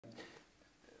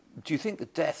Do you think the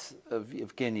death of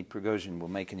Evgeny Prigozhin will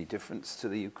make any difference to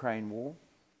the Ukraine war?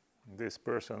 This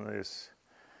person is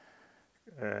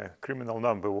criminal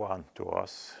number one to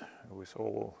us, with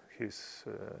all his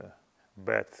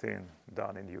bad thing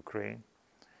done in Ukraine.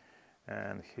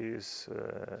 And his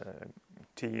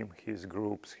team, his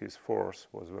groups, his force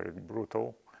was very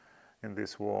brutal in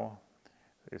this war.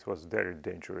 It was a very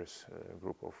dangerous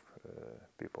group of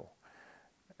people.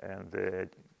 And the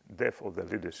death of the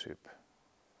leadership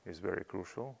is very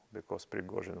crucial, because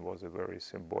Prigozhin was a very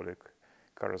symbolic,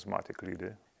 charismatic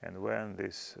leader. And when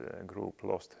this group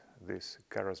lost this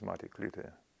charismatic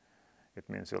leader, it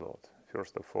means a lot.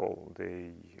 First of all,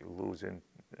 they losing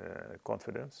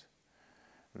confidence,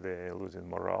 they losing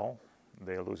morale,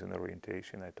 they losing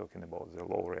orientation. I'm talking about the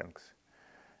low ranks,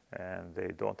 and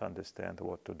they don't understand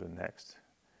what to do next.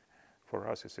 For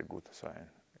us, it's a good sign.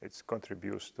 It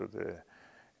contributes to the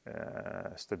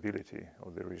stability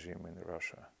of the regime in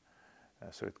Russia.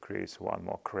 So it creates one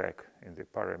more crack in the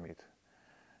pyramid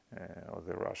of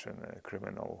the Russian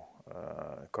criminal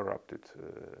corrupted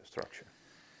structure.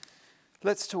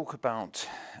 Let's talk about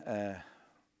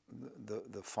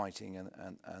the fighting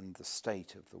and the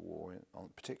state of the war,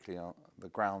 particularly the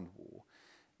ground war.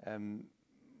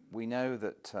 We know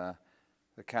that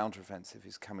the counteroffensive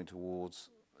is coming towards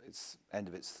its end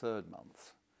of its third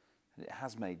month. It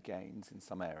has made gains in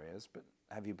some areas, but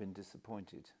have you been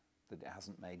disappointed that it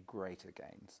hasn't made greater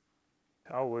gains?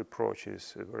 Our approach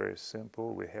is very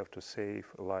simple. We have to save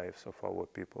lives of our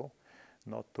people,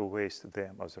 not to waste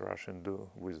them as the Russians do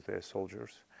with their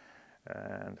soldiers.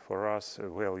 And for us, the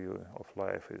value of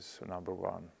life is number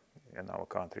one in our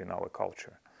country, in our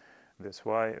culture. That's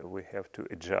why we have to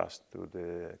adjust to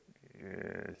the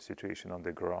situation on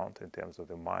the ground in terms of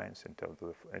the mines, in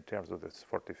terms of the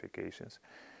fortifications,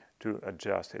 to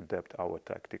adjust, adapt our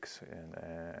tactics and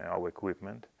our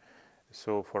equipment.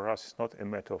 So for us, it's not a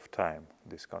matter of time,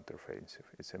 this counteroffensive.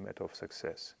 It's a matter of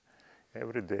success.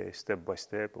 Every day, step by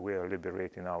step, we are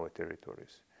liberating our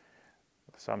territories.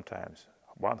 Sometimes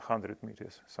 100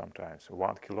 meters, sometimes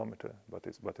 1 kilometer, but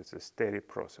it's a steady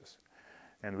process.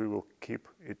 And we will keep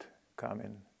it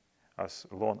coming as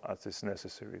long as it's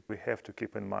necessary. We have to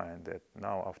keep in mind that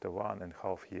now, after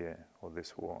 1.5 years of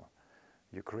this war,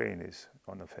 Ukraine is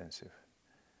on offensive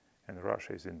and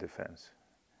Russia is in defense.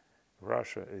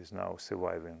 Russia is now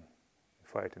surviving,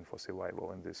 fighting for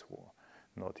survival in this war,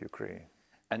 not Ukraine.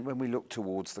 And when we look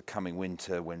towards the coming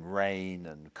winter, when rain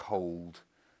and cold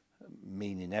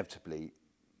mean inevitably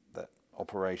that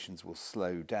operations will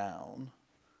slow down,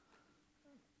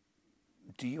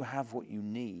 do you have what you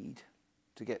need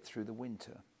to get through the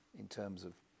winter in terms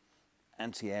of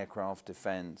anti-aircraft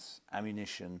defense,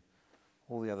 ammunition,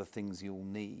 all the other things you'll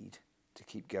need to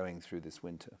keep going through this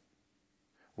winter?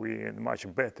 We're in much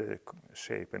better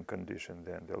shape and condition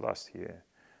than the last year.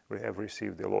 We have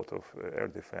received a lot of air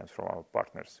defense from our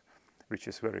partners, which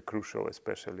is very crucial,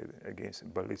 especially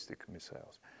against ballistic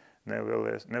missiles.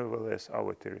 Nevertheless,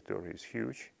 our territory is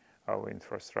huge. Our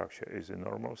infrastructure is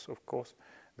enormous, of course.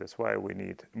 That's why we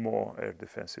need more air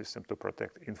defense system to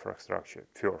protect infrastructure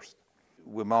first.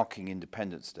 We're marking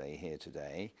Independence Day here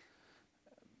today.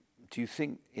 Do you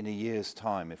think in a year's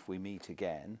time, if we meet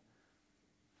again,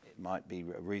 it might be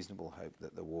a reasonable hope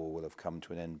that the war will have come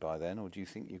to an end by then? Or do you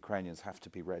think Ukrainians have to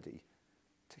be ready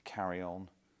to carry on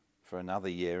for another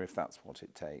year if that's what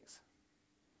it takes?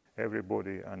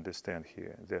 Everybody understands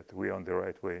here that we are on the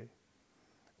right way.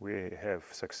 We have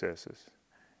successes,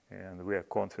 and we are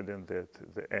confident that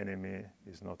the enemy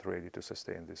is not ready to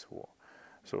sustain this war.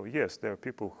 So yes, there are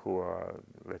people who are,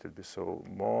 let it be so,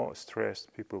 more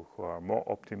stressed, people who are more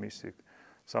optimistic,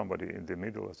 somebody in the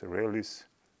middle as a realist,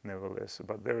 nevertheless.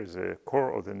 But there is a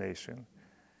core of the nation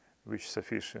which is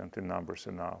sufficient in numbers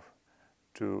enough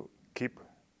to keep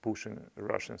pushing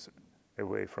Russians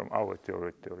away from our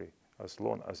territory as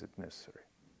long as it's necessary.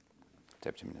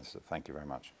 Deputy Minister, thank you very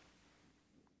much.